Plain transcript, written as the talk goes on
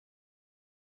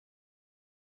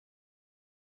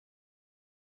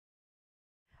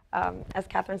As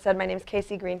Catherine said, my name is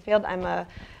Casey Greenfield. I'm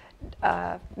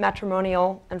a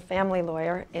matrimonial and family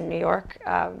lawyer in New York.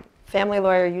 Family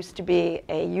lawyer used to be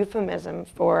a euphemism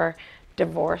for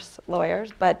divorce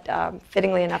lawyers, but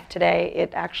fittingly enough today,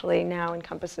 it actually now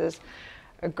encompasses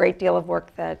a great deal of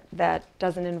work that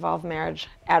doesn't involve marriage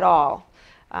at all,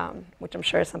 which I'm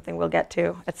sure is something we'll get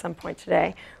to at some point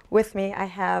today. With me, I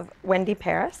have Wendy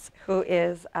Paris, who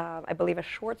is, I believe, a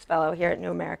Schwartz Fellow here at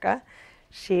New America.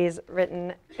 She's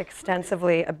written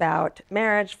extensively about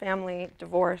marriage, family,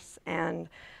 divorce, and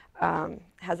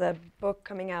has a book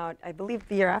coming out, I believe,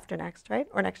 the year after next, right?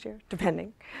 Or next year,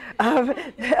 depending.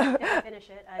 Finish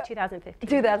it, 2015.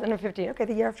 2015, okay,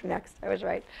 the year after next, I was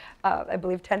right. I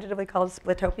believe tentatively called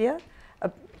Splitopia,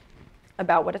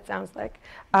 about what it sounds like.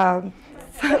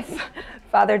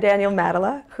 Father Daniel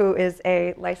Madala, who is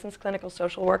a licensed clinical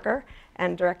social worker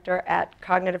and director at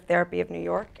Cognitive Therapy of New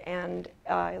York, and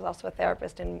is also a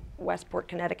therapist in Westport,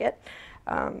 Connecticut.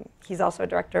 He's also a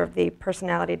director of the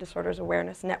Personality Disorders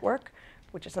Awareness Network,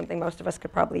 which is something most of us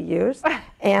could probably use.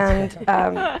 And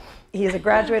he's a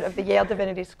graduate of the Yale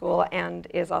Divinity School and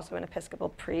is also an Episcopal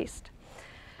priest.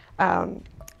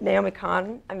 Naomi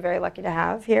Kahn, I'm very lucky to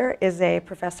have here, is a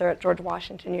professor at George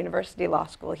Washington University Law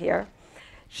School here.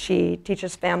 She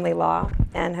teaches family law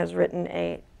and has written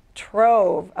a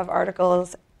trove of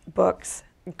articles, books,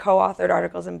 co-authored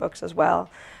articles and books as well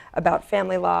about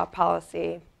family law,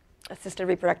 policy, assisted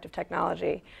reproductive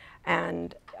technology,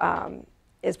 and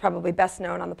is probably best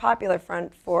known on the popular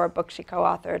front for a book she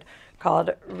co-authored called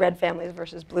Red Families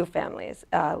versus Blue Families,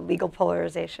 Legal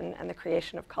Polarization and the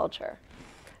Creation of Culture.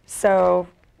 So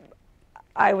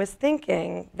I was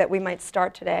thinking that we might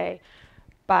start today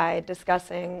by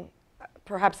discussing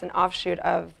perhaps an offshoot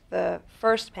of the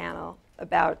first panel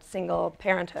about single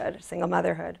parenthood, single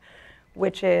motherhood,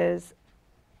 which is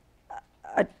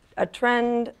a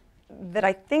trend that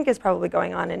I think is probably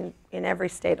going on in every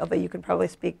state, although you can probably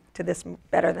speak to this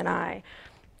better than I,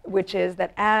 which is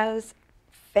that as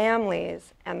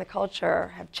families and the culture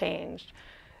have changed,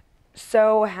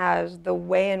 so has the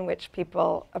way in which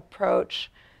people approach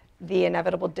the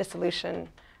inevitable dissolution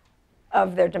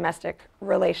of their domestic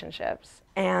relationships.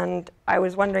 And I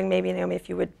was wondering, maybe, Naomi, if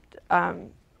you would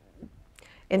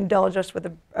indulge us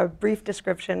with a brief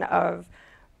description of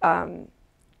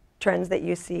trends that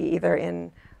you see either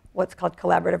in what's called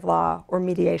collaborative law or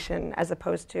mediation, as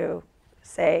opposed to,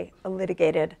 say, a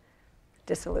litigated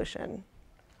dissolution.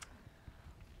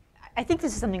 I think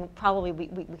this is something probably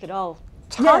we could all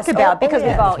talk about because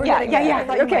we've all,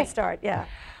 Okay, start, yeah.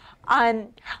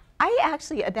 I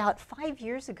actually, about 5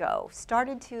 years ago,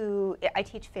 I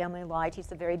teach family law, I teach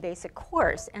the very basic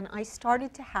course, and I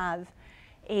started to have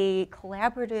a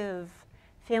collaborative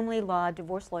family law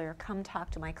divorce lawyer come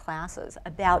talk to my classes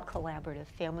about collaborative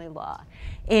family law.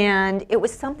 And it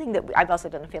was something that I've also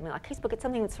done a family law casebook. It's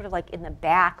something that's sort of like in the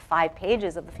back 5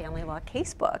 pages of the family law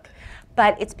casebook.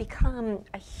 But it's become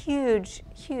a huge,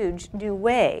 huge new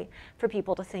way for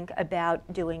people to think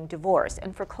about doing divorce.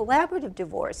 And for collaborative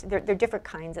divorce, there are different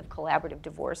kinds of collaborative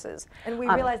divorces. And we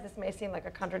realize this may seem like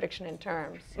a contradiction in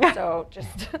terms, so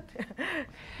just...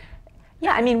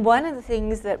 Yeah, I mean, one of the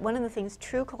things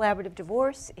true collaborative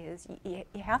divorce is you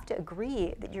have to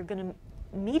agree that you're going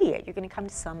to mediate, you're going to come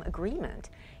to some agreement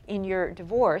in your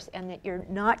divorce, and that you're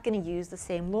not going to use the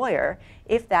same lawyer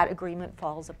if that agreement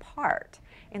falls apart.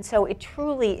 And so it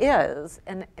truly is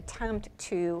an attempt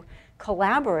to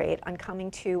collaborate on coming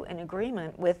to an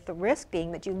agreement, with the risk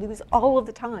being that you lose all of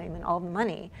the time and all the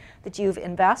money that you've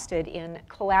invested in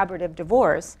collaborative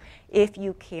divorce if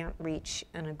you can't reach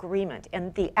an agreement.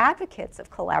 And the advocates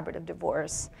of collaborative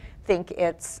divorce think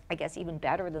it's, I guess, even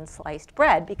better than sliced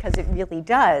bread, because it really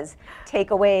does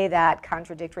take away that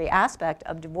contradictory aspect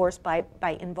of divorce by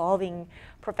involving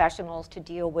professionals to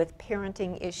deal with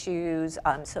parenting issues.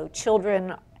 So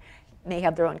children may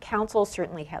have their own counsel,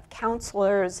 certainly have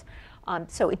counselors.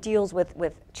 So it deals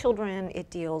with children, it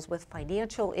deals with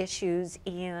financial issues,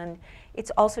 and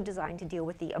it's also designed to deal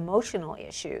with the emotional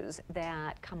issues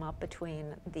that come up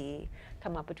between the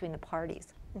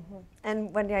parties. Mm-hmm.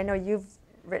 And Wendy, I know you've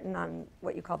written on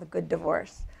what you call the good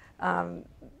divorce,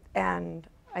 and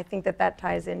I think that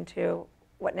ties into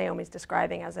what Naomi's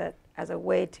describing as a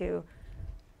way to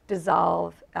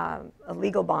dissolve a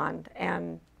legal bond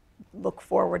and look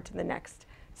forward to the next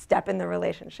step in the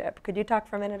relationship. Could you talk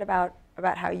for a minute about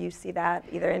how you see that,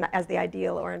 either as the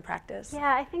ideal or in practice?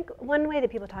 Yeah, I think one way that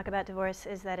people talk about divorce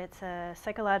is that it's a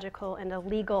psychological and a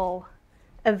legal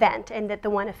event, and that the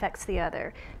one affects the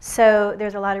other. So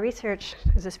there's a lot of research.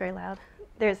 Is this very loud?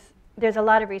 There's there's a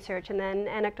lot of research and then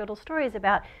anecdotal stories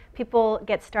about people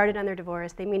get started on their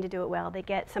divorce, they mean to do it well,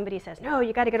 somebody says, no,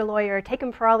 you got to get a lawyer, take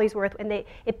him for all he's worth, and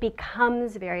it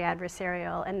becomes very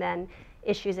adversarial, and then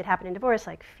issues that happen in divorce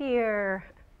like fear,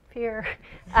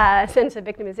 sense of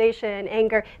victimization,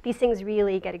 anger, these things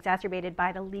really get exacerbated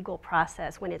by the legal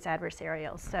process when it's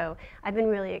adversarial. So I've been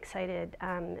really excited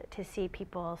to see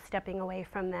people stepping away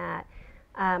from that.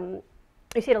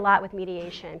 We see it a lot with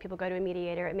mediation. People go to a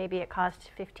mediator, maybe it costs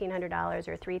 $1,500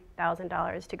 or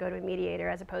 $3,000 to go to a mediator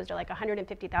as opposed to like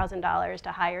 $150,000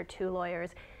 to hire 2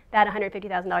 lawyers. That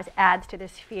 $150,000 adds to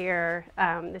this fear,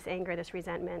 this anger, this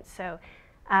resentment. So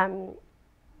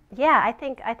yeah, I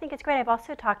think it's great. I've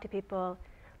also talked to people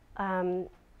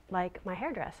like my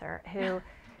hairdresser who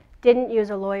didn't use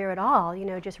a lawyer at all,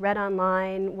 just read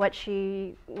online what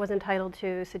she was entitled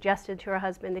to, suggested to her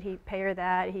husband that he pay her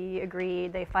that, he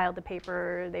agreed, they filed the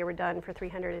paper, they were done for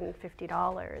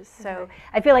 $350. So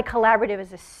I feel like collaborative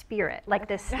is a spirit, like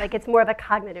this, like it's more of a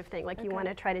cognitive thing, like you want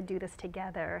to try to do this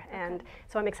together. And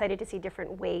so I'm excited to see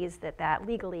different ways that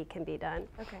legally can be done.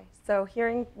 Okay, so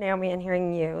hearing Naomi and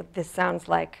hearing you, this sounds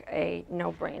like a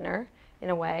no-brainer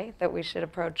in a way that we should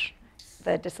approach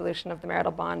the dissolution of the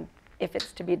marital bond if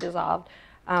it's to be dissolved.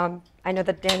 I know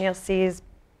that Daniel sees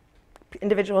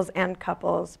individuals and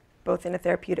couples both in a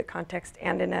therapeutic context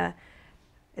and in a,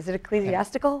 is it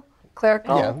ecclesiastical?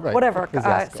 Clerical? Yeah, right. Whatever.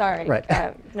 Ecclesiastical.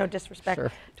 Right. No disrespect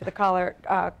Sure. to the caller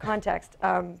context.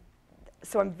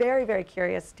 So I'm very, very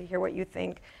curious to hear what you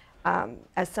think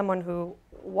as someone who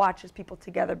watches people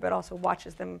together but also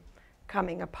watches them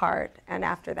coming apart, and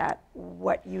after that,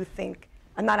 what you think.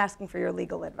 I'm not asking for your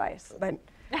legal advice, but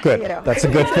Good. That's a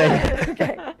good thing.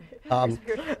 Okay.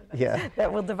 Yeah.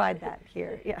 That we'll divide that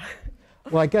here. Yeah.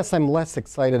 Well, I guess I'm less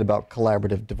excited about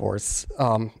collaborative divorce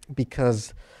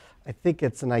because I think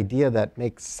it's an idea that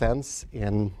makes sense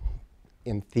in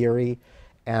theory,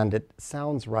 and it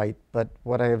sounds right. But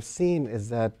what I have seen is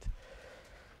that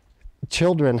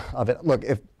children of it. Look,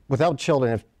 without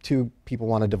children, if 2 people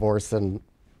want to divorce and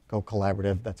go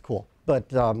collaborative, that's cool. But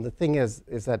the thing is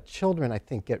that children, I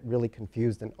think, get really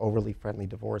confused in overly friendly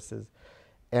divorces.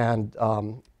 And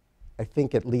I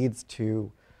think it leads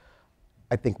to,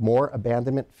 more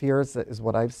abandonment fears is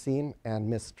what I've seen, and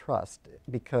mistrust.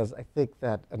 Because I think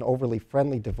that an overly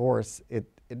friendly divorce,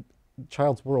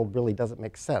 child's world really doesn't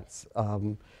make sense.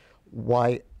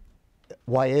 Why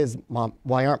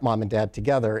aren't mom and dad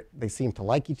together? They seem to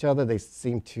like each other. They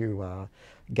seem to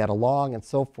get along and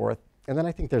so forth. And then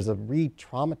I think there's a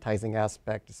re-traumatizing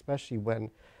aspect, especially when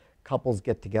couples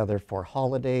get together for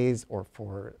holidays or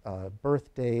for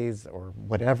birthdays or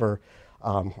whatever,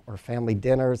 or family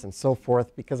dinners and so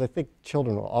forth, because I think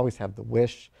children will always have the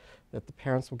wish that the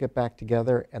parents will get back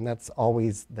together, and that's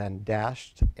always then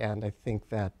dashed. And I think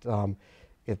that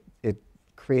it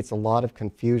creates a lot of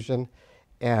confusion.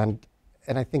 And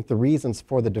I think the reasons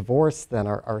for the divorce then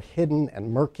are hidden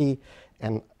and murky,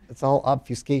 and it's all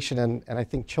obfuscation, and I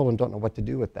think children don't know what to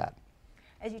do with that.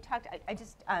 As you talked, I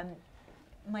just,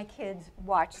 my kids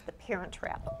watch The Parent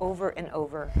Trap over and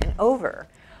over and over,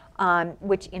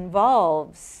 which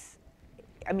involves,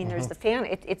 there's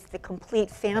it's the complete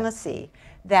fantasy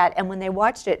that, and when they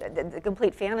watched it, the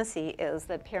complete fantasy is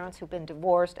that parents who've been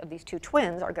divorced of these 2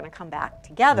 twins are going to come back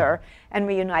together and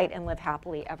reunite and live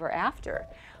happily ever after.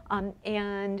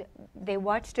 And they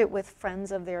watched it with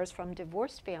friends of theirs from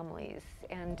divorced families,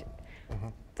 and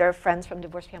their friends from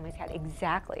divorced families had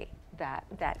exactly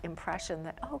that impression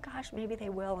that, oh gosh, maybe they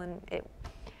will, and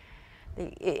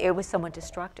it was somewhat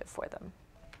destructive for them.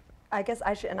 I guess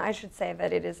I should say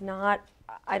that it is not,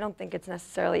 I don't think it's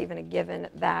necessarily even a given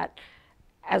that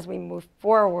as we move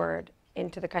forward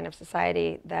into the kind of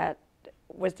society that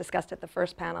was discussed at the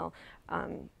first panel,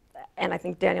 and I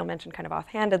think Daniel mentioned kind of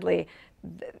offhandedly,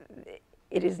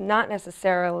 it is not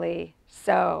necessarily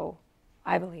so,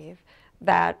 I believe,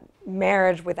 that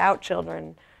marriage without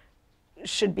children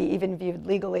should be even viewed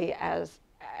legally as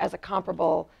a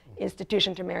comparable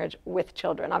institution to marriage with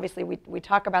children. Obviously, we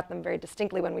talk about them very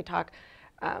distinctly when we talk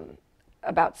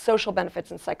about social benefits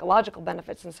and psychological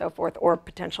benefits and so forth, or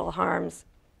potential harms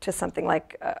to something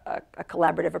like a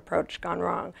collaborative approach gone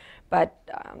wrong. But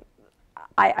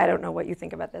I don't know what you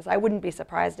think about this. I wouldn't be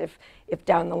surprised if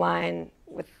down the line,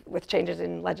 with changes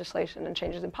in legislation and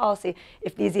changes in policy,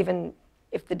 if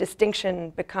the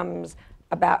distinction becomes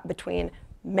between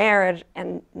marriage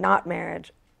and not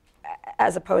marriage,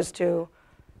 as opposed to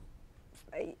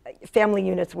family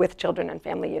units with children and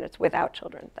family units without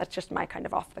children. That's just my kind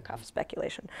of off-the-cuff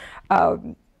speculation.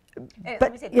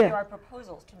 Let me say that yeah. there are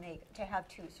proposals to have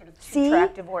See?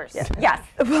 two-track divorce. Yeah. Yes,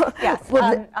 yes.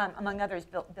 Well, Among others,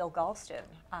 Bill Galston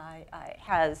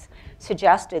has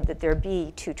suggested that there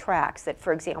be two tracks. That,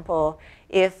 for example,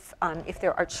 if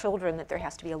there are children, that there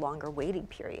has to be a longer waiting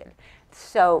period.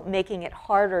 So making it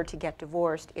harder to get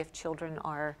divorced if children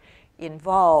are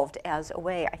involved as a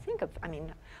way, I think,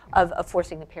 of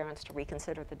forcing the parents to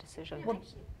reconsider the decision.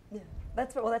 Yeah.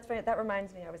 That's funny. That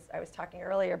reminds me. I was talking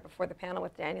earlier before the panel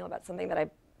with Daniel about something that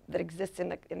exists in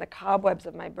the cobwebs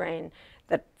of my brain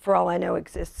that, for all I know,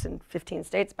 exists in 15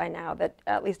 states by now. That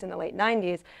at least in the late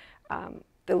 90s,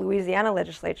 the Louisiana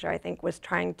legislature, I think, was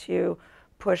trying to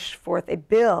push forth a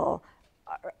bill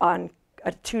on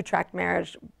a two-track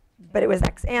marriage, but it was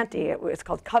ex ante. It was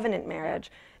called covenant marriage.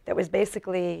 That was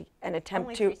basically an attempt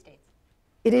Only to. 3 states.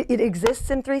 It exists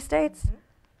in 3 states.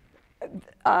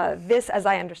 Mm-hmm. This, as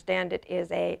I understand it,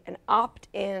 is an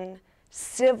opt-in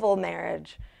civil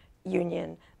marriage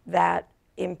union that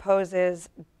imposes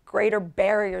greater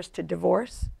barriers to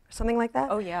divorce, or something like that.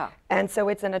 Oh, yeah. And so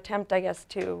it's an attempt, I guess,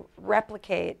 to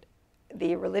replicate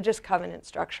the religious covenant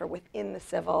structure within the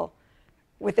civil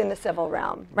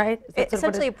realm, right? Is that sort of what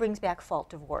Essentially, it brings back fault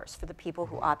divorce for the people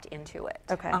who opt into it.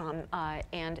 Okay.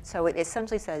 And so it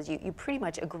essentially says you pretty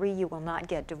much agree you will not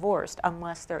get divorced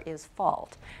unless there is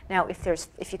fault. Now, if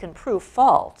you can prove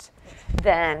fault,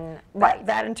 then right.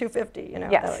 that and 250, you know.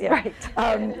 Yes, yeah. right.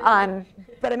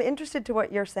 But I'm interested to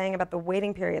what you're saying about the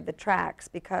waiting period, the tracks,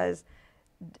 because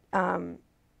I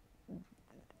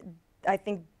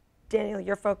think, Daniel,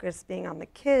 your focus being on the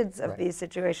kids of Right. these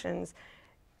situations,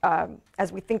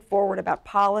 as we think forward about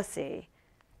policy,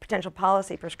 potential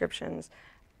policy prescriptions,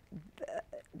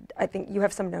 I think you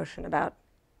have some notion about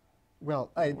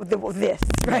Well, this,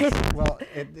 right? Well,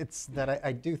 it's that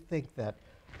I do think that,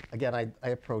 again, I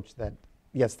approach that,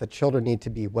 yes, the children need to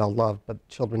be well loved, but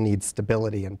children need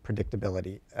stability and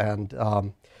predictability.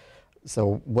 And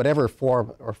so whatever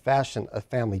form or fashion a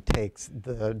family takes,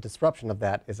 the disruption of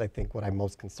that is, I think, what I'm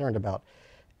most concerned about.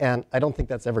 And I don't think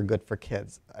that's ever good for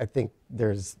kids. I think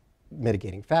there's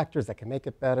mitigating factors that can make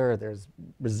it better. There's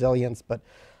resilience, but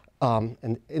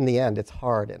and in the end, it's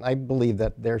hard. And I believe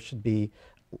that there should be,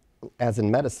 as in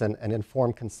medicine, an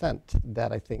informed consent,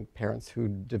 that I think parents who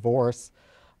divorce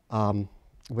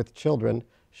with children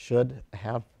should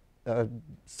have a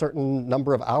certain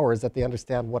number of hours that they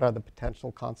understand what are the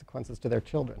potential consequences to their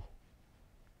children.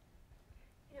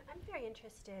 You know, I'm very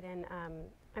interested in,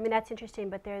 that's interesting,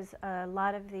 but there's a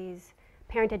lot of these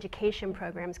parent education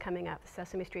programs coming up. The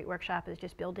Sesame Street Workshop is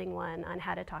just building one on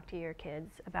how to talk to your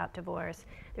kids about divorce.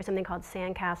 There's something called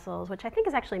Sandcastles, which I think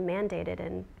is actually mandated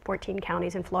in 14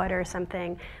 counties in Florida or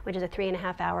something, which is a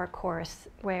 3.5-hour course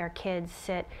where kids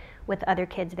sit with other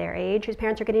kids their age whose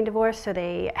parents are getting divorced, so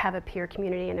they have a peer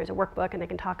community and there's a workbook and they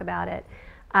can talk about it.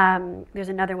 There's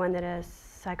another one that a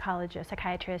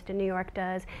psychiatrist in New York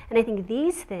does, and I think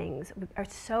these things are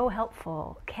so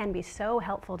helpful, can be so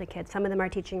helpful to kids. Some of them are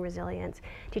teaching resilience,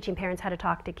 teaching parents how to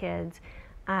talk to kids,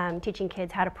 teaching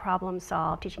kids how to problem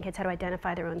solve, teaching kids how to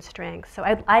identify their own strengths. So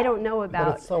I don't know about...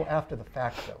 But it's so after the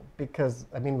fact, though, because,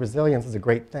 resilience is a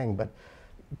great thing, but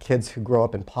kids who grow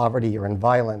up in poverty or in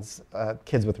violence,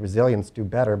 kids with resilience do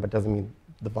better, but doesn't mean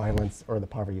the violence or the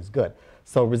poverty is good.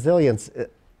 So resilience...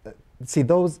 See,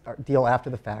 those deal after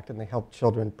the fact, and they help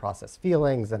children process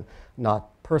feelings and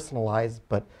not personalize,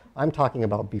 but I'm talking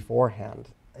about beforehand.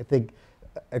 I think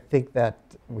that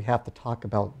we have to talk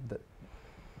about that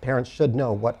parents should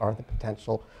know what are the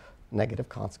potential negative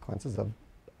consequences of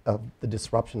the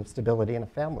disruption of stability in a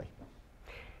family.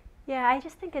 Yeah, I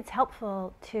just think it's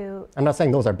helpful to... I'm not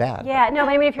saying those are bad. Yeah, no,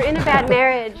 but if you're in a bad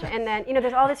marriage and then,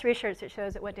 there's all this research that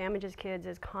shows that what damages kids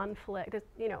is conflict. There's,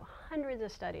 hundreds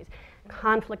of studies.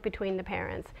 Conflict between the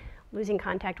parents, losing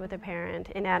contact with a parent,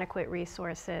 inadequate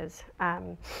resources,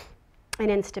 and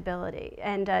instability.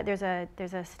 And there's a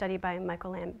study by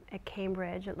Michael Lamb at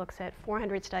Cambridge that looks at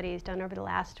 400 studies done over the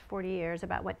last 40 years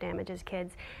about what damages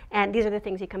kids. And these are the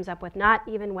things he comes up with, not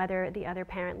even whether the other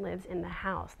parent lives in the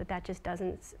house, that just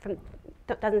doesn't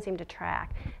seem to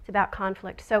track. It's about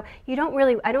conflict. So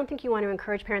I don't think you want to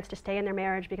encourage parents to stay in their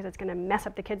marriage because it's going to mess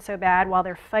up the kids so bad while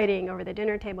they're fighting over the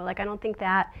dinner table. I don't think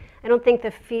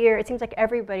the fear, it seems like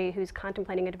everybody who's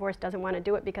contemplating a divorce doesn't want to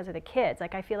do it because of the kids.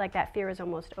 I feel like that fear is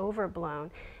almost overblown.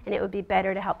 And it would be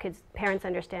better to help parents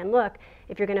understand, look,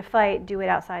 if you're going to fight, do it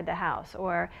outside the house,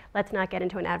 or let's not get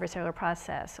into an adversarial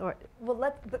process.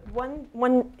 But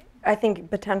one I think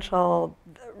potential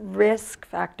risk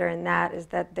factor in that is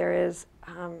that there is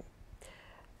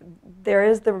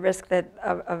the risk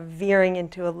of veering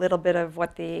into a little bit of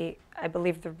what I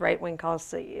believe the right wing calls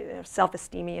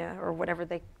self-esteemia, or whatever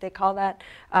they call that,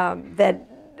 that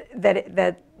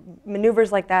that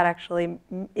maneuvers like that actually,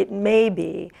 it may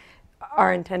be,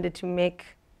 are intended to make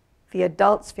the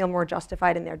adults feel more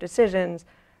justified in their decisions,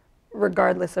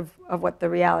 regardless of what the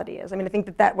reality is. I mean, I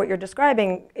think that what you're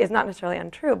describing is not necessarily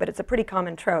untrue, but it's a pretty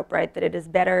common trope, right? That it is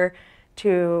better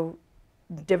to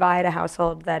divide a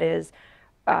household that is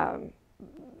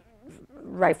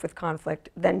rife with conflict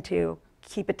than to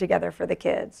keep it together for the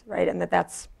kids, right? And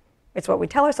it's what we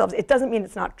tell ourselves. It doesn't mean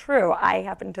it's not true. I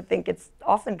happen to think it's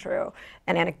often true.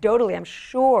 And anecdotally, I'm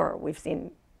sure we've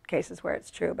seen cases where it's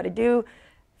true. But I do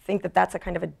think that that's a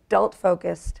kind of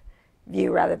adult-focused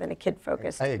view rather than a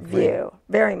kid-focused view.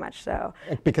 Very much so.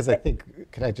 Because I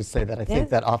think, could I just say that? I think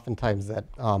that oftentimes that,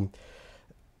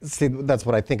 see, that's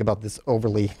what I think about this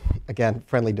overly, again,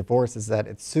 friendly divorce, is that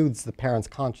it soothes the parent's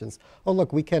conscience. Oh,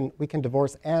 look, we can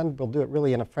divorce and we'll do it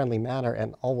really in a friendly manner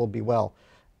and all will be well.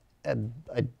 And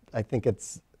I think I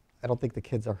don't think the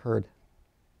kids are heard.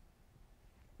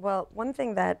 Well, one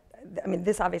thing that, I mean,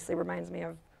 this obviously reminds me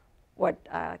of what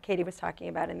Katie was talking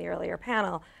about in the earlier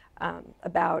panel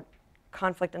about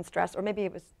conflict and stress, or maybe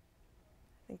it was,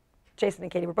 I think Jason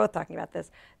and Katie were both talking about this,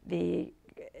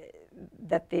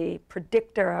 that the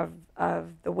predictor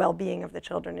of the well-being of the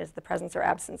children is the presence or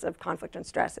absence of conflict and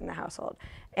stress in the household.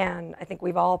 And I think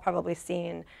we've all probably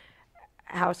seen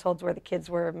households where the kids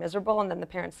were miserable and then the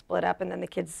parents split up and then the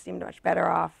kids seemed much better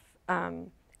off.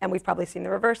 And we've probably seen the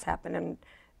reverse happen, and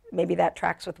maybe that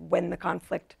tracks with when the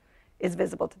conflict is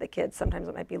visible to the kids. Sometimes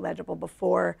it might be legible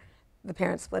before the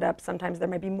parents split up. Sometimes there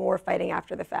might be more fighting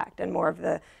after the fact and more of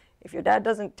the, if your dad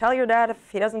doesn't, tell your dad if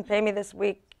he doesn't pay me this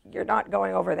week, you're not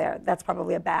going over there. That's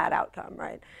probably a bad outcome,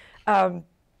 right?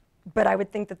 But I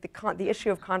would think that the issue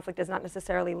of conflict is not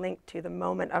necessarily linked to the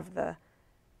moment of the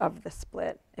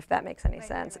split, if that makes any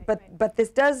sense. But this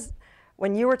does,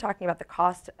 when you were talking about the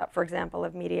cost, for example,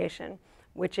 of mediation,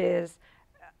 which is,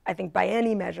 I think by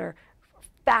any measure,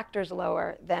 factors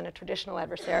lower than a traditional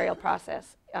adversarial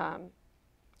process.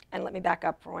 And let me back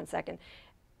up for 1 second.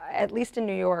 At least in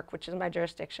New York, which is my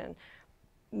jurisdiction,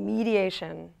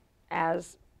 mediation,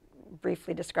 as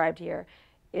briefly described here,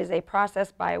 is a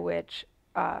process by which,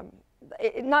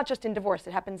 not just in divorce,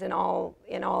 it happens in all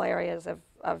areas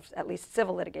of at least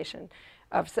civil litigation,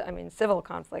 civil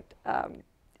conflict.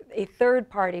 A third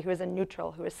party who is a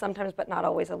neutral, who is sometimes but not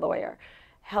always a lawyer,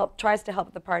 tries to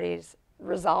help the parties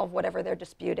resolve whatever their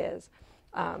dispute is,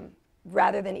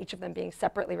 rather than each of them being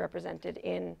separately represented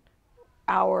in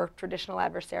our traditional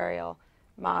adversarial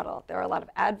model. There are a lot of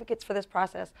advocates for this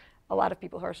process, a lot of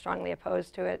people who are strongly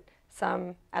opposed to it,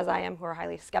 some, as I am, who are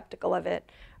highly skeptical of it.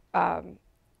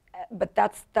 But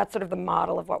that's sort of the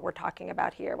model of what we're talking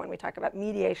about here when we talk about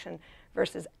mediation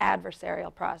versus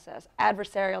adversarial process.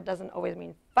 Adversarial doesn't always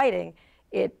mean fighting.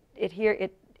 It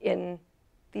in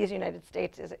these United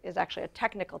States is actually a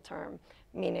technical term,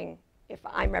 meaning if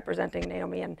I'm representing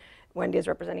Naomi and Wendy is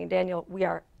representing Daniel, we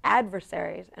are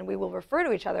adversaries and we will refer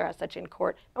to each other as such in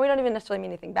court, and we don't even necessarily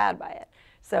mean anything bad by it.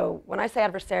 So when I say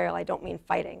adversarial, I don't mean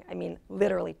fighting. I mean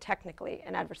literally, technically,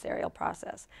 an adversarial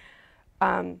process.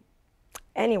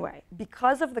 Anyway,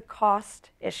 because of the cost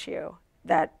issue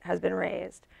that has been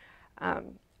raised,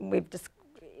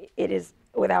 it is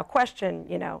without question,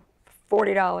 $40,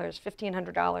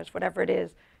 $1,500, whatever it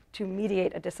is, to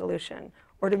mediate a dissolution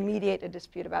or to mediate a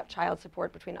dispute about child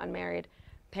support between unmarried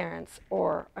parents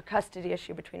or a custody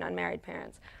issue between unmarried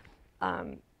parents.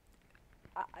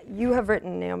 You have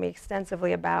written, Naomi,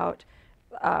 extensively about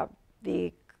I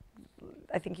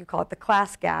think you call it the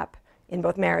class gap in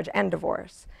both marriage and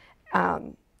divorce.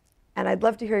 And I'd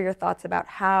love to hear your thoughts about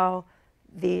how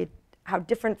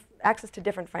different access to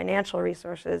different financial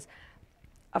resources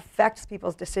affects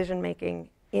people's decision making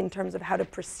in terms of how to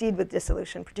proceed with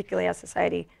dissolution, particularly as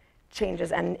society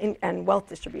changes and wealth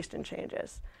distribution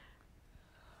changes.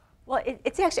 Well,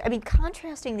 it's actually,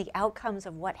 contrasting the outcomes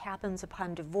of what happens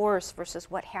upon divorce versus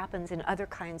what happens in other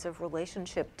kinds of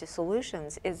relationship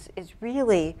dissolutions is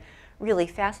really, really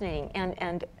fascinating.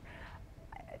 And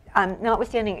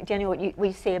notwithstanding, Daniel, what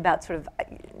you say about sort of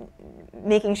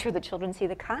making sure the children see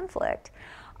the conflict,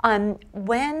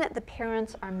 when the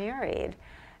parents are married,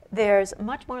 there's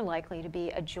much more likely to be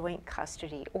a joint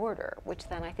custody order, which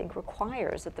then I think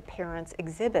requires that the parents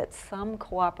exhibit some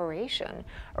cooperation,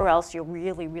 or else you'll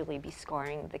really, really be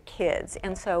scarring the kids.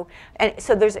 And so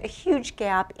there's a huge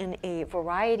gap in a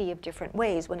variety of different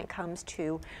ways when it comes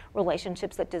to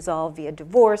relationships that dissolve via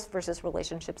divorce versus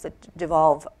relationships that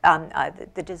dissolve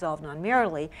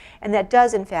non-maritally, and that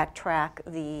does in fact track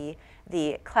the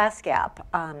class gap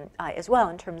as well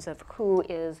in terms of who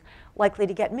is likely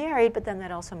to get married, but then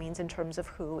that also means in terms of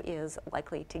who is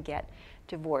likely to get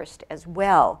divorced as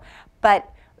well.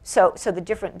 But So the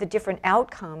different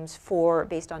outcomes for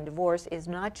based on divorce is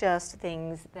not just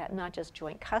not just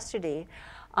joint custody,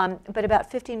 but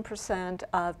about 15%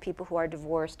 of people who are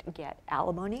divorced get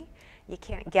alimony. You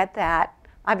can't get that.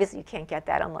 Obviously, you can't get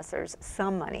that unless there's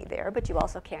some money there, but you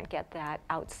also can't get that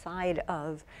outside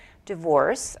of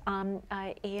divorce.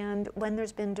 And when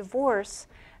there's been divorce,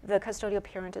 the custodial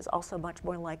parent is also much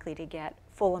more likely to get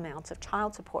full amounts of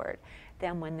child support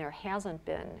than when there hasn't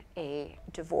been a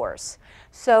divorce.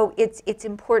 So it's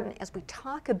important as we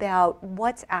talk about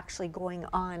what's actually going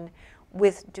on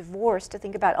with divorce to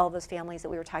think about all those families that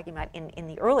we were talking about in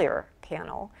the earlier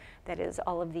panel, that is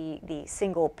all of the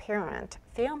single parent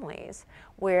families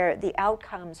where the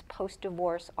outcomes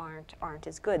post-divorce aren't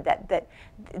as good. That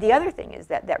the other thing is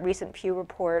that recent Pew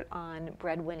report on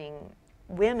breadwinning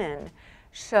women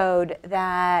showed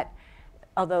that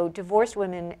although divorced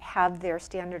women have their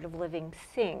standard of living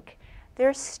sink,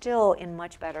 they're still in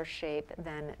much better shape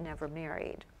than never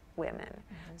married women.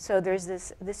 Mm-hmm. So there's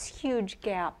this huge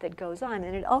gap that goes on.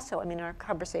 And it also, I mean, in our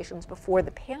conversations before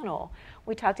the panel,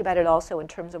 we talked about it also in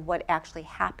terms of what actually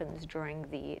happens during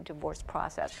the divorce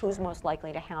process. Who's most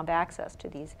likely to have access to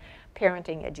these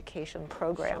parenting education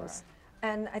programs?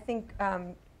 Sure. And I think,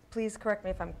 please correct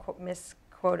me if I'm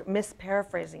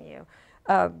misparaphrasing you,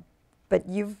 but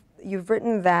you've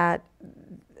written that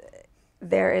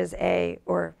there is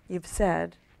or you've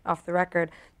said off the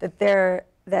record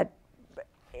that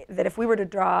if we were to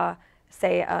draw,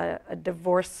 say, a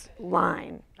divorce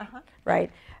line,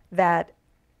 right, that,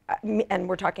 and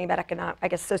we're talking about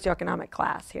socioeconomic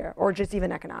class here, or just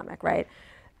even economic, right,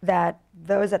 that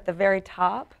those at the very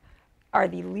top are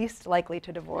the least likely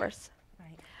to divorce,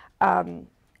 right,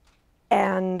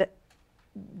 and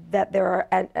that there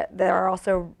are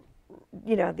also,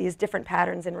 these different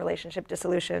patterns in relationship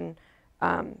dissolution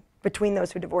between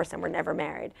those who divorce and were never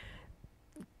married.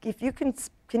 If you can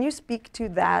you speak to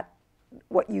that,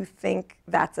 what you think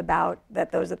that's about,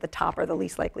 that those at the top are the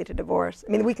least likely to divorce?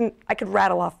 I mean, I could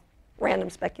rattle off random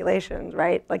speculations,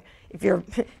 right? Like, if you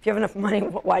have enough money,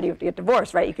 why do you have to get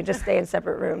divorced, right? You could just stay in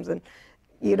separate rooms and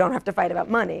you don't have to fight about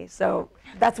money. So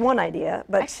that's one idea.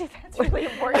 But actually, that's really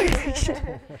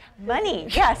important. Money,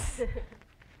 yes.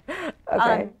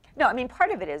 Okay. No, I mean,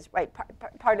 part of it is, right,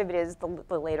 part of it is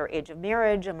the later age of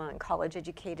marriage among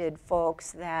college-educated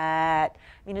folks that,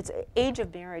 I mean, age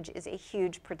of marriage is a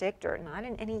huge predictor, not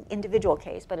in any individual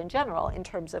case, but in general, in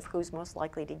terms of who's most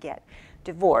likely to get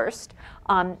divorced.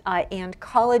 And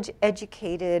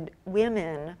college-educated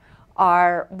women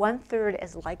are 1/3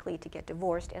 as likely to get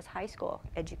divorced as high school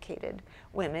educated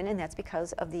women, and that's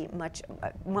because of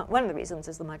one of the reasons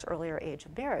is the much earlier age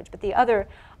of marriage, but the other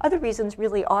reasons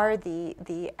really are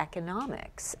the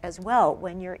economics as well.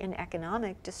 When you're in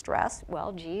economic distress,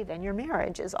 well, gee, then your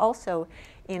marriage is also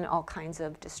in all kinds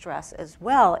of distress as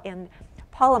well. And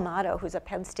Paul Amato, who's a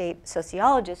Penn State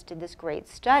sociologist, did this great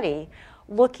study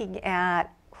looking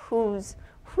at who's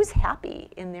happy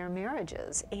in their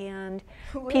marriages, and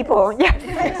people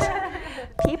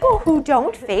who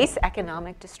don't face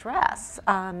economic distress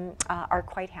are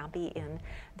quite happy in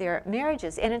their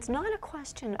marriages. And it's not a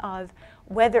question of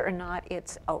whether or not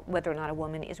a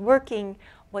woman is working.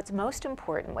 What's most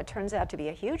important, what turns out to be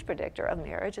a huge predictor of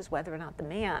marriage, is whether or not the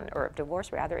man, or of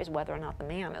divorce rather, is whether or not the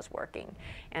man is working.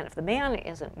 And if the man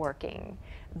isn't working,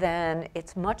 then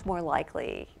it's much more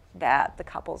likely that the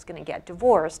couple's going to get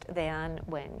divorced than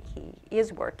when he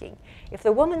is working. If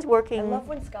the woman's working... I love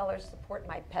when scholars support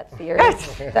my pet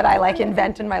theories that I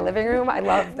invent in my living room. I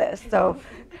love this. So,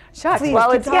 shucks. Please,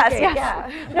 well, it's yes. Yeah.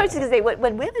 No, it's because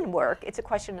when women work, it's a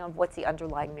question of what's the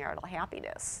underlying marital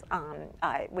happiness,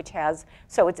 which has,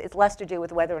 so it's less to do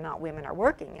with whether or not women are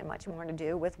working and much more to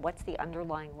do with what's the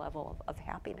underlying level of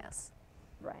happiness.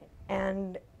 Right.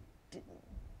 And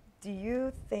do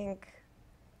you think,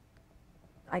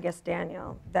 I guess,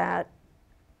 Daniel, that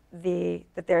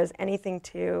there's anything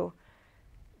to,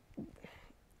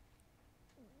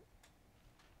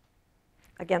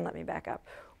 again, let me back up.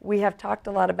 We have talked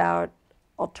a lot about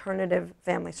alternative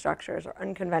family structures or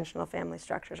unconventional family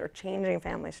structures or changing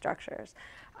family structures.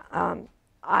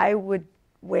 I would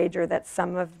wager that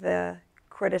some of the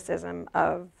criticism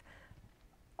of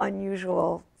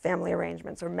unusual family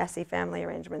arrangements or messy family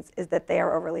arrangements is that they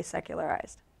are overly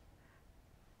secularized,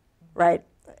 right?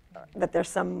 That there's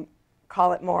some,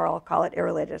 call it moral, call it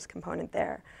irreligious component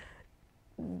there.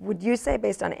 Would you say,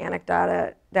 based on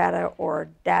anecdata, data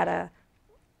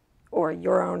or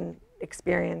your own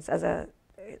experience as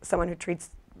someone who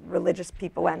treats religious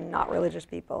people and not religious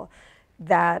people,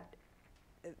 that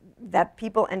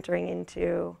people entering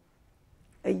into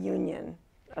a union,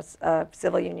 a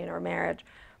civil union or marriage,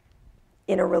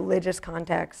 in a religious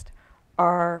context,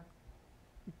 are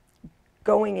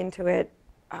going into it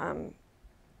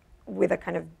with a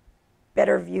kind of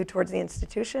better view towards the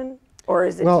institution? Or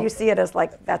is it, do you see it as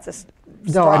like that's a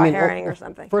straw herring or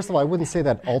something? First of all, I wouldn't say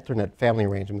that alternate family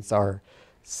arrangements are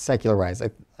secularized.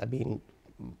 I think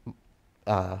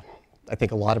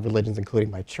a lot of religions, including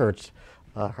my church,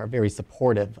 are very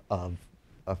supportive of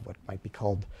what might be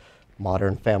called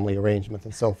modern family arrangements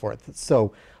and so forth.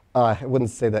 So I wouldn't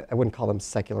say that, I wouldn't call them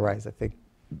secularized. I think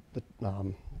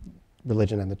the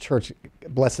religion and the church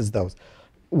blesses those.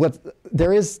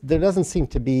 There doesn't seem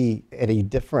to be any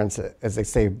difference, as they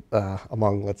say,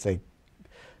 among, let's say,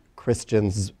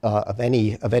 Christians of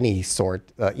any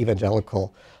sort,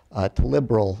 evangelical to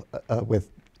liberal,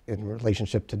 in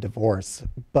relationship to divorce.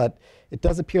 But it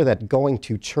does appear that going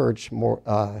to church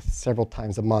several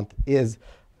times a month is,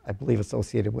 I believe,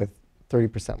 associated with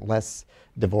 30% less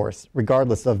divorce,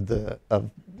 regardless of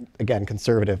again,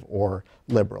 conservative or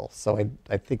liberal. So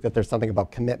I think that there's something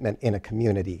about commitment in a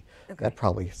community that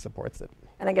probably supports it.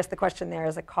 And I guess the question there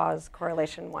is a cause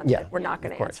correlation one that we're not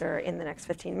going to answer in the next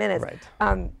 15 minutes. Right.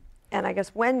 And I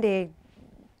guess, Wendy,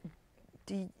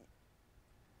 do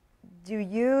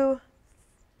you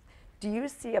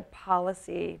see a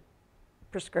policy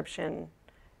prescription?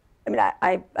 I mean,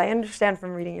 I understand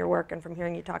from reading your work and from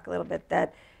hearing you talk a little bit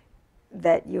that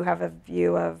you have a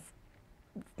view of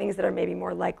things that are maybe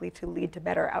more likely to lead to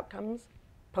better outcomes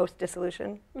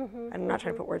post-dissolution. I'm not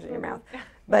trying to put words in your mouth.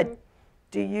 But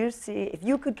do you see, if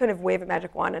you could kind of wave a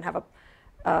magic wand and have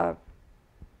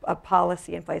a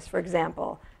policy in place, for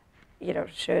example,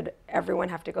 should everyone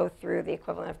have to go through the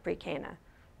equivalent of pre-Cana,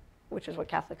 which is what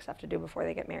Catholics have to do before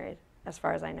they get married, as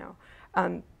far as I know.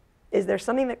 Is there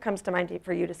something that comes to mind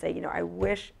for you to say, I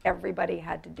wish everybody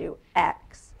had to do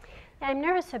X? Yeah, I'm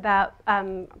nervous about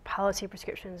policy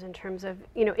prescriptions in terms of,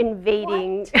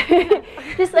 invading,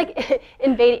 just like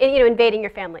invading your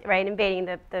family, right? Invading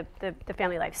the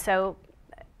family life. So,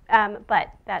 but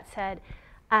that said,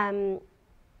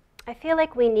 I feel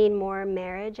like we need more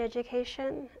marriage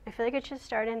education. I feel like it should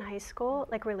start in high school,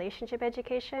 like relationship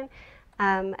education.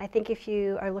 I think if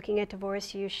you are looking at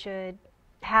divorce, you should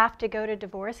have to go to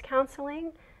divorce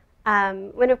counseling.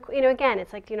 Again,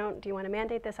 it's like, do you want to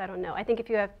mandate this? I don't know. I think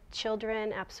if you have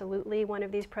children, absolutely, one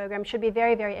of these programs should be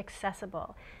very, very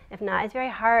accessible. If not, it's very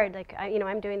hard. Like,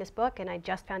 I'm doing this book, and I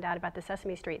just found out about the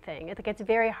Sesame Street thing. It's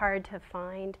very hard to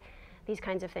find these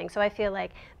kinds of things. So I feel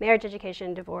like marriage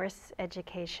education, divorce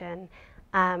education,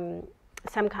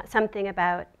 something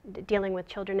about dealing with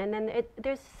children. And then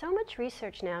there's so much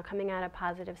research now coming out of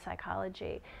positive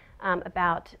psychology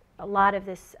about a lot of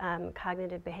this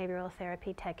cognitive behavioral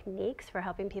therapy techniques for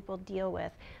helping people deal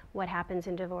with what happens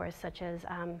in divorce, such as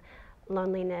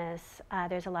loneliness.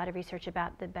 There's a lot of research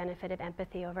about the benefit of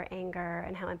empathy over anger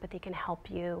and how empathy can help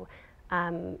you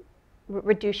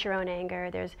reduce your own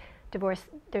anger. There's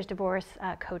divorce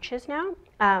coaches now,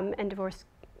 and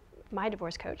my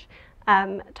divorce coach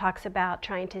talks about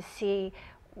trying to see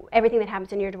everything that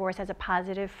happens in your divorce as a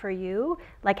positive for you.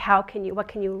 Like, what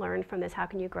can you learn from this? How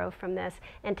can you grow from this?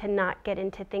 And to not get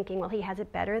into thinking, well, he has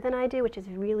it better than I do, which is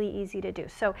really easy to do.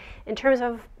 So in terms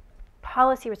of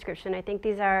policy prescription, I think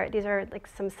these are like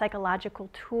some psychological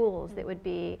tools that would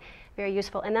be very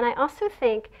useful. And then I also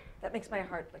think that makes my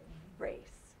heart like race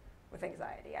with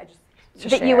anxiety.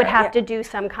 That you would have to do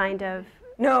some kind of...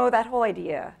 No, that whole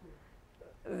idea.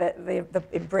 That they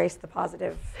embrace the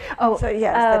positive. That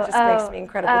just makes me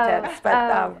incredibly tense.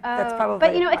 But that's probably.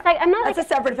 But it's like I'm not. That's a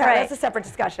separate. Right. That's a separate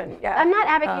discussion. Yeah. I'm not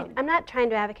advocating. I'm not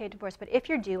trying to advocate divorce. But if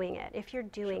you're doing it,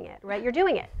 right, you're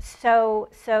doing it. So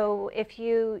if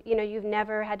you've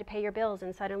never had to pay your bills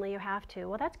and suddenly you have to,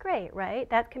 well, that's great, right?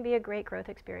 That can be a great growth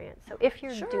experience. So if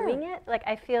you're doing it, like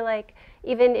I feel like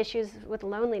even issues with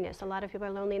loneliness. A lot of people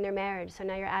are lonely in their marriage. So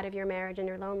now you're out of your marriage and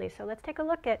you're lonely. So let's take a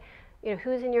look at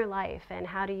who's in your life and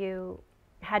how do you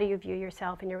view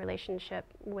yourself in your relationship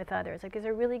with others? Like, these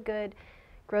are really good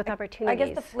growth opportunities. I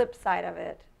guess the flip side of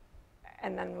it,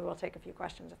 and then we will take a few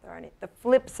questions if there are any. The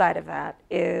flip side of that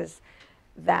is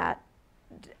that,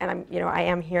 and I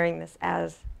am hearing this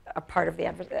as a part of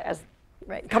the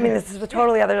right. Coming, this is the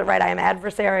totally other, right? I am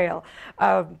adversarial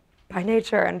by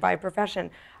nature and by profession.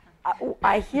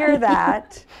 I hear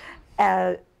that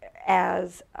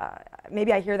as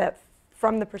maybe I hear that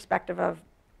from the perspective of,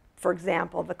 for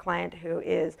example, the client who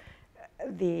is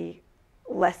the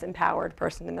less empowered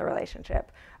person in the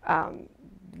relationship.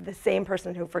 The same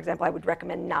person who, for example, I would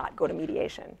recommend not go to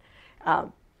mediation,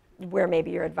 where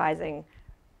maybe you're advising,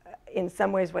 in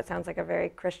some ways, what sounds like a very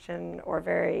Christian or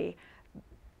very,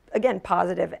 again,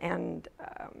 positive and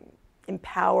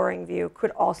empowering view could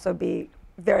also be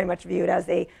very much viewed as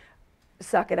a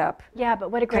suck it up. Yeah,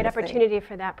 but what a great kind of thing. opportunity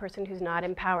for that person who's not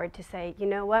empowered to say, you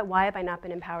know what, why have I not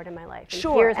been empowered in my life? And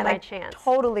Sure, here's and my I chance.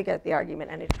 totally get the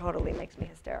argument, and it totally makes me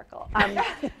hysterical.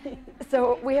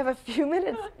 So we have a few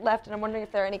minutes left, and I'm wondering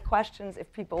if there are any questions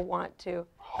if people want to.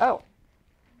 Oh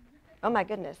my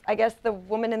goodness. I guess the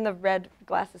woman in the red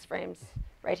glasses frames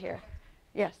right here.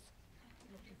 Yes.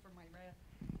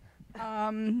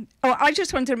 I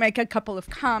just wanted to make a couple of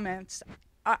comments.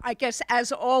 I guess,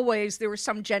 as always, there were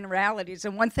some generalities.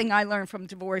 And one thing I learned from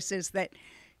divorce is that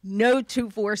no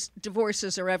two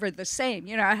divorces are ever the same.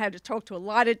 You know, I had to talk to a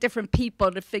lot of different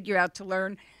people to figure out, to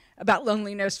learn about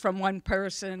loneliness from one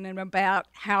person and about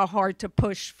how hard to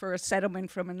push for a settlement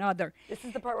from another. This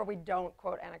is the part where we don't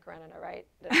quote Anna Karenina, right?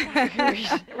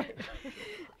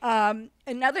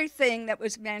 Another thing that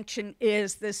was mentioned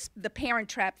is the parent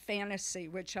trap fantasy,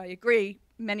 which I agree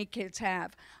many kids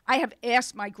have. I have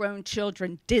asked my grown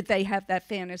children, did they have that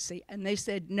fantasy? And they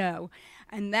said no.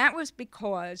 And that was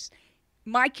because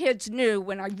my kids knew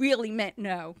when I really meant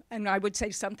no, and I would say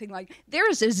something like, there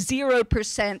is a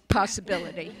 0%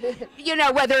 possibility, you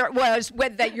know, whether it was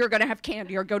whether you're going to have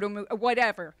candy or go to a movie, or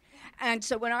whatever. And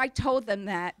so when I told them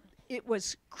that, it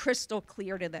was crystal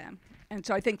clear to them. And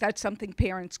so I think that's something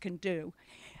parents can do.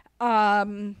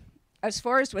 As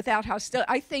far as without hostility,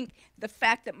 I think the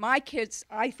fact that my kids,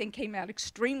 I think, came out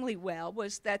extremely well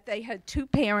was that they had two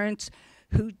parents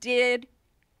who did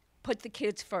put the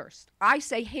kids first. I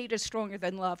say hate is stronger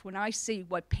than love when I see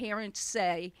what parents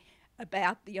say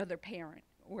about the other parent,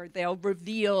 or they'll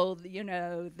reveal, you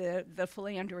know, the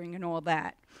philandering and all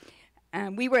that.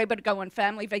 And we were able to go on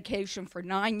family vacation for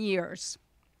 9 years,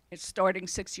 starting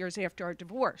 6 years after our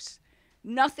divorce.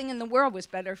 Nothing in the world was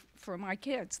better for my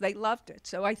kids. They loved it.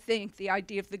 So I think the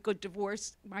idea of the good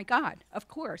divorce, my God, of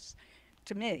course,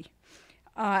 to me.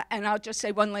 And I'll just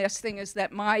say one last thing is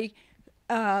that my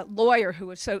lawyer, who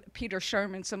was Peter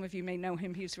Sherman, some of you may know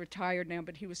him, he's retired now,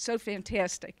 but he was so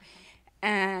fantastic.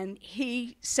 And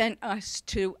he sent us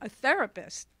to a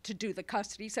therapist to do the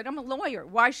custody. He said, I'm a lawyer.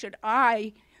 Why should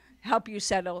I help you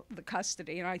settle the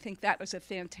custody? And I think that was a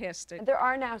fantastic There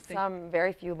are now thing. some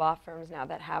very few law firms now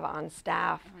that have on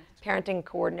staff parenting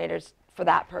coordinators for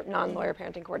that, non-lawyer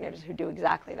parenting coordinators who do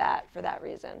exactly that for that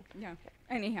reason. Yeah.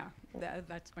 Anyhow,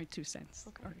 that's my 2 cents,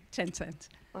 or 10 cents.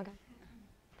 Okay.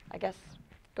 I guess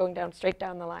going straight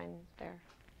down the line there.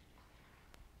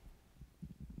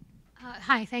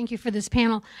 Hi, thank you for this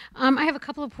panel. I have a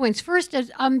couple of points. First,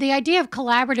 is, the idea of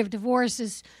collaborative divorce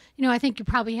is, you know, I think it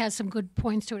probably has some good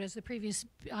points to it, as the previous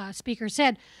speaker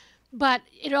said, but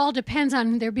it all depends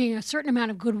on there being a certain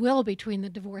amount of goodwill between the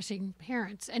divorcing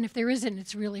parents, and if there isn't,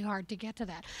 it's really hard to get to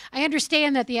that. I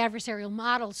understand that the adversarial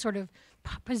model sort of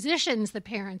positions the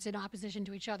parents in opposition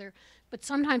to each other, but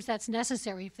sometimes that's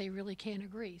necessary if they really can't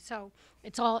agree. So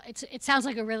it sounds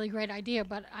like a really great idea,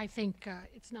 but I think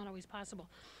it's not always possible.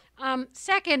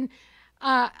 Second,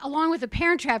 along with the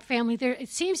Parent Trap family, it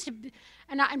seems to be,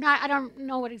 and I don't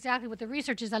know exactly what the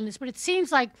research is on this, but it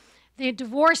seems like the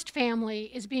divorced family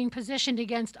is being positioned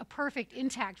against a perfect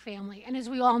intact family. And as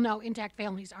we all know, intact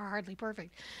families are hardly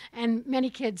perfect. And many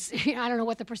kids, I don't know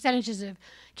what the percentages of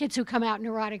kids who come out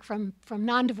neurotic from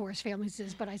non-divorced families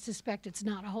is, but I suspect it's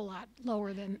not a whole lot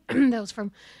lower than those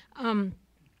from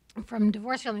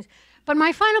divorced families. But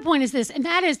my final point is this, and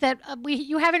that is that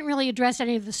you haven't really addressed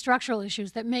any of the structural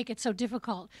issues that make it so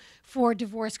difficult for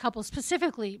divorced couples,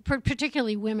 specifically,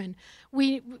 particularly women.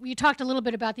 We talked a little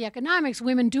bit about the economics.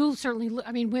 Women do certainly,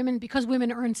 I mean, women, because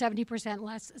women earn 70%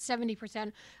 less,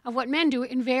 70% of what men do,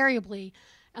 invariably,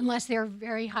 unless they're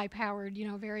very high-powered, you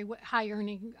know, very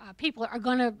high-earning people, are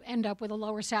going to end up with a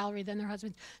lower salary than their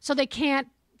husbands. So they can't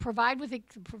provide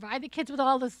the kids with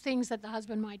all the things that the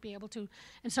husband might be able to,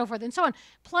 and so forth and so on.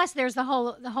 Plus, there's the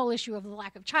whole issue of the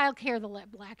lack of childcare,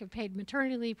 the lack of paid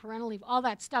maternity leave, parental leave, all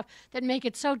that stuff that make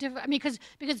it so difficult. I mean,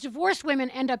 because divorced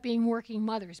women end up being working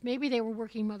mothers. Maybe they were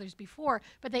working mothers before,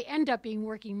 but they end up being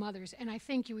working mothers. And I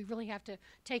think we really have to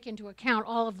take into account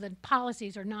all of the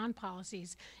policies or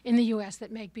non-policies in the U.S.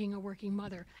 that make being a working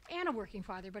mother and a working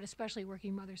father, but especially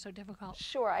working mother, so difficult.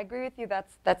 Sure, I agree with you.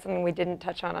 That's something we didn't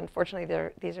touch on. Unfortunately,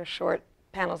 these are short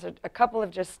panels. A couple of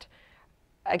just,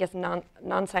 I guess,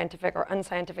 non-scientific or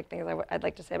unscientific things I'd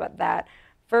like to say about that.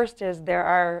 First is there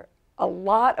are a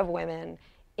lot of women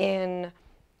in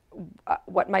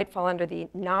what might fall under the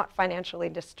not financially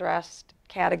distressed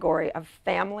category of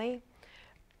family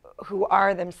who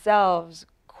are themselves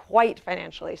quite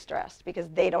financially stressed because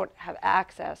they don't have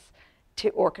access to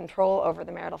or control over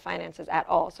the marital finances at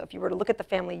all. So if you were to look at the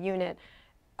family unit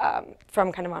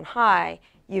from kind of on high,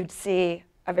 you'd see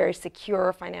a very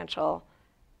secure financial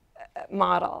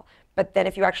model. But then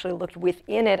if you actually looked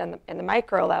within it in the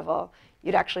micro level,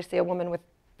 you'd actually see a woman with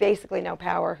basically no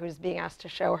power who's being asked to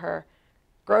show her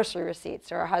grocery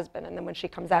receipts or her husband. And then when she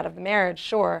comes out of the marriage,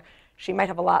 sure, she might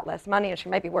have a lot less money and she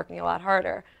might be working a lot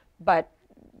harder, but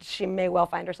she may well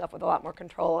find herself with a lot more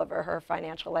control over her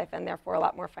financial life and therefore a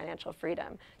lot more financial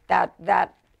freedom. That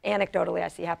anecdotally I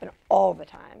see happen all the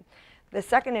time. The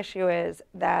second issue is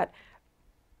that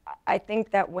I think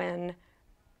that when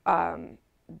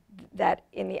that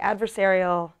in the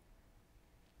adversarial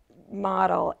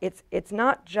model, it's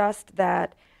not just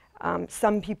that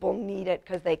some people need it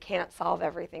because they can't solve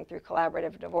everything through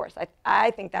collaborative divorce.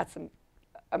 I think that's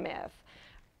a myth.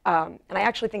 And I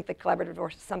actually think that collaborative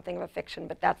divorce is something of a fiction,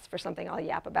 but that's for something I'll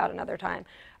yap about another time.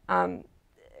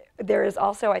 There is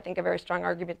also, I think, a very strong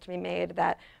argument to be made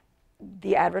that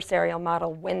the adversarial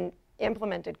model, when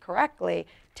implemented correctly,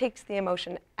 takes the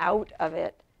emotion out of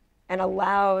it and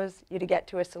allows you to get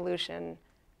to a solution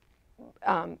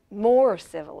more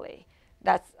civilly.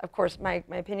 That's, of course, my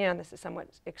opinion on this is somewhat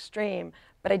extreme,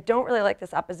 but I don't really like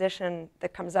this opposition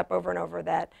that comes up over and over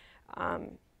that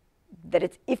that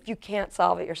it's if you can't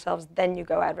solve it yourselves, then you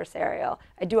go adversarial.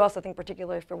 I do also think,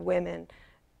 particularly for women,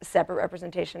 separate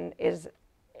representation is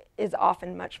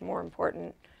often much more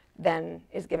important than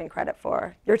is given credit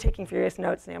for. You're taking furious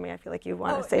notes, Naomi. I feel like you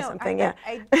want to say something.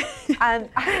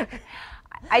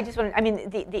 I just want to, I mean,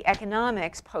 the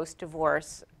economics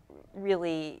post-divorce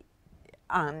really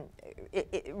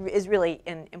is really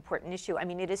an important issue. I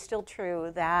mean, it is still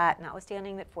true that,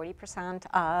 notwithstanding that 40%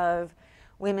 of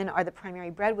women are the primary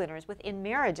breadwinners within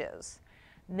marriages,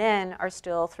 men are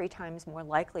still 3 times more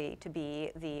likely to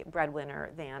be the breadwinner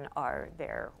than are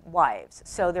their wives.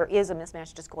 So there is a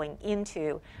mismatch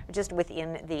just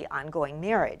within the ongoing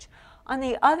marriage. On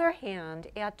the other hand,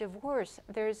 at divorce,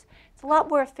 it's a lot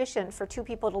more efficient for 2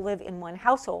 people to live in one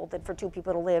household than for 2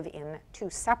 people to live in 2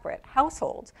 separate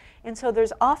households. And so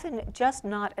there's often just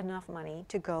not enough money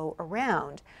to go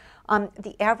around.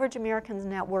 The average American's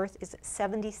net worth is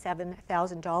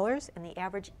 $77,000, and the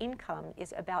average income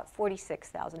is about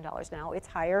 $46,000 now. It's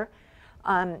higher.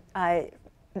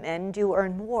 Men do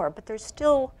earn more, but there's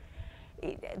still,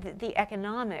 the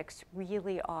economics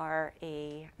really are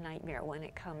a nightmare when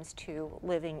it comes to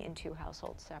living in 2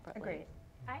 households separately. Agreed.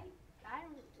 I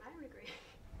don't agree.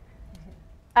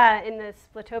 In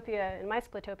my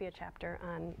Splitopia chapter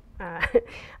on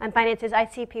finances, I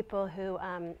see people who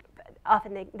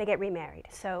often they get remarried.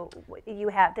 So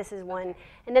this is one,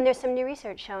 and then there's some new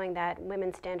research showing that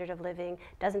women's standard of living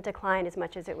doesn't decline as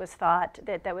much as it was thought.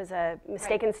 That was a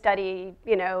mistaken study,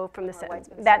 from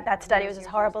that study was this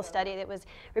horrible study that was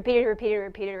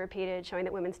repeated, showing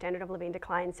that women's standard of living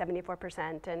declined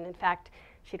 74%, and in fact,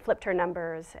 she'd flipped her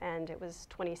numbers, and it was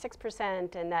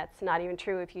 26%, and that's not even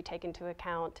true if you take into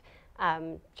account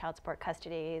child support,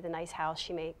 custody, the nice house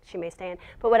she may stay in.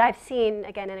 But what I've seen,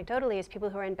 again, anecdotally, is people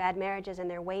who are in bad marriages and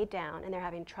they're weighed down and they're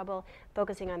having trouble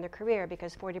focusing on their career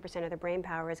because 40% of their brain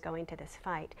power is going to this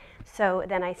fight. So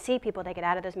then I see people, they get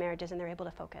out of those marriages and they're able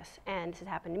to focus. And this has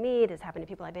happened to me, this has happened to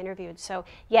people I've interviewed. So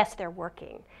yes, they're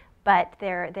working, but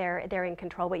they're in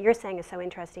control. What you're saying is so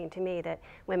interesting to me, that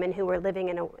women who were living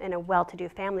in a well-to-do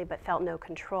family but felt no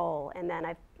control, and then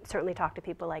I've certainly talked to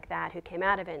people like that who came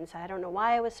out of it and said, I don't know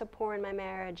why I was so poor in my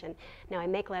marriage, and now I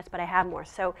make less, but I have more.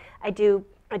 So I do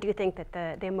think that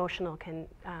the emotional can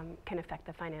affect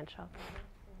the financial.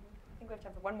 I think we have to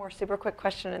have one more super quick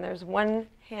question, and there's one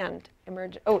hand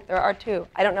emerge. Oh, there are 2.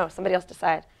 I don't know. Somebody else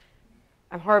decide.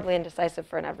 I'm horribly indecisive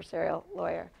for an adversarial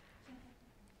lawyer.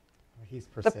 He's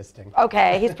persisting.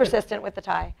 Okay, he's persistent with the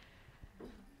tie.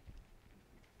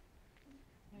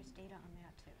 There's data on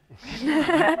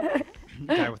that, too.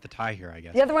 The guy with the tie here, I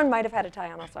guess. The other one might have had a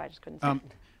tie on also, I just couldn't see.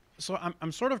 So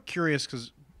I'm sort of curious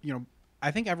because, I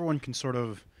think everyone can sort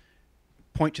of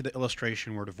point to the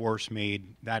illustration where divorce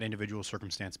made that individual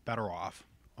circumstance better off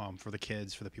for the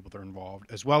kids, for the people that are involved,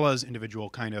 as well as individual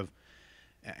kind of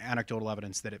anecdotal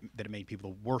evidence that it made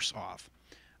people worse off.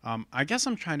 I guess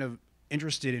I'm kind of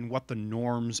interested in what the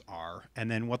norms are and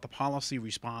then what the policy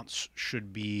response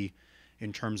should be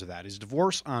in terms of that. Is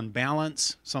divorce on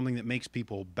balance something that makes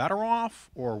people better off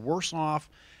or worse off?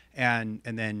 And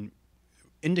then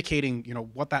indicating,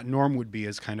 what that norm would be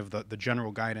as kind of the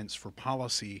general guidance for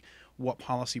policy. What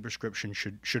policy prescription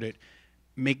should it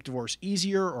make divorce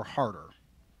easier or harder?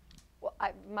 Well,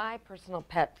 my personal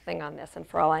pet thing on this, and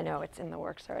for all I know, it's in the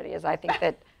works already, is I think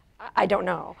that I don't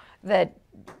know that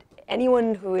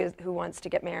anyone who wants to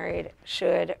get married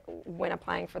should, when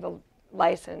applying for the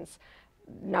license,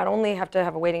 not only have to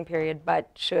have a waiting period, but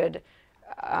should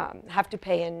have to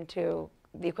pay into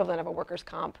the equivalent of a workers'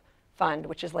 comp fund,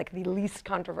 which is like the least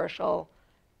controversial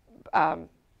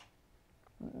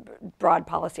broad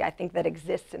policy I think that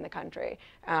exists in the country,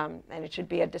 and it should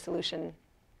be a dissolution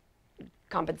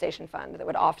compensation fund that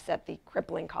would offset the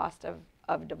crippling cost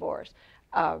of divorce.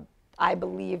 I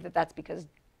believe that that's because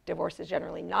divorce is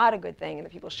generally not a good thing and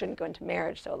that people shouldn't go into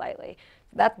marriage so lightly.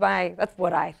 So that's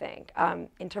what I think.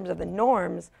 In terms of the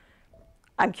norms,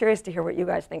 I'm curious to hear what you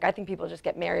guys think. I think people just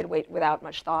get married without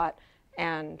much thought,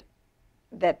 and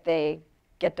that they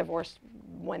get divorced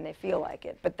when they feel like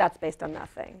it. But that's based on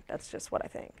nothing. That's just what I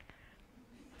think.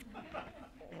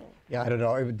 Yeah, I don't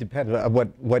know. It would depend on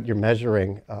what you're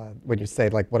measuring when you say,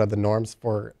 like, what are the norms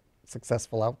for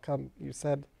successful outcome, you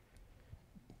said?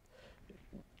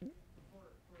 For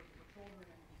children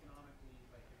economically,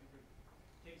 like if you could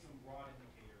take some broad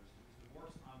indicators,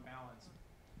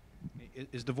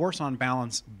 is divorce on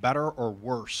balance better or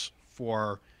worse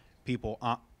for people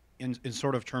in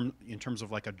terms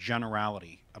of like a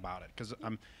generality about it? Because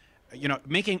you know,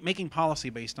 making policy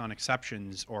based on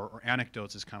exceptions or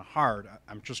anecdotes is kind of hard.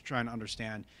 I'm just trying to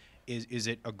understand, is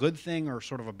it a good thing or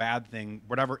sort of a bad thing,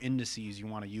 whatever indices you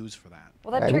want to use for that?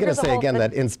 Well, that I'm going to say again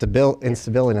that instability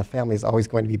in a family is always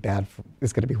going to be bad,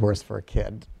 is going to be worse for a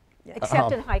kid.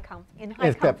 Except in high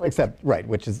conflict. Except, right,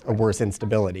 which is a worse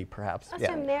instability, perhaps. Also,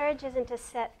 Yeah. marriage isn't a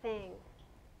set thing.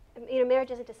 You know,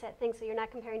 marriage isn't a set thing, so you're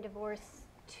not comparing divorce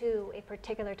to a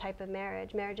particular type of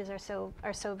marriage. Marriages are so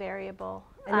variable.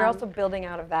 And you're also building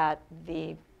out of that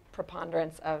the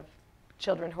preponderance of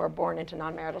children who are born into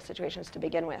non-marital situations to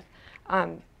begin with.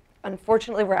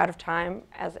 Unfortunately, we're out of time,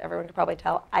 as everyone could probably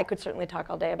tell. I could certainly talk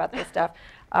all day about this stuff.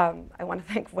 I want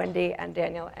to thank Wendy and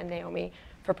Daniel and Naomi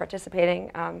for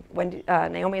participating.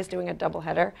 Naomi is doing a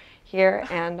doubleheader here,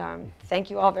 and thank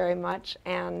you all very much.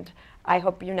 And I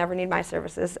hope you never need my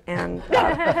services. And,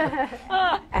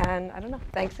 and I don't know,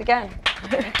 thanks again.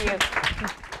 Thank you.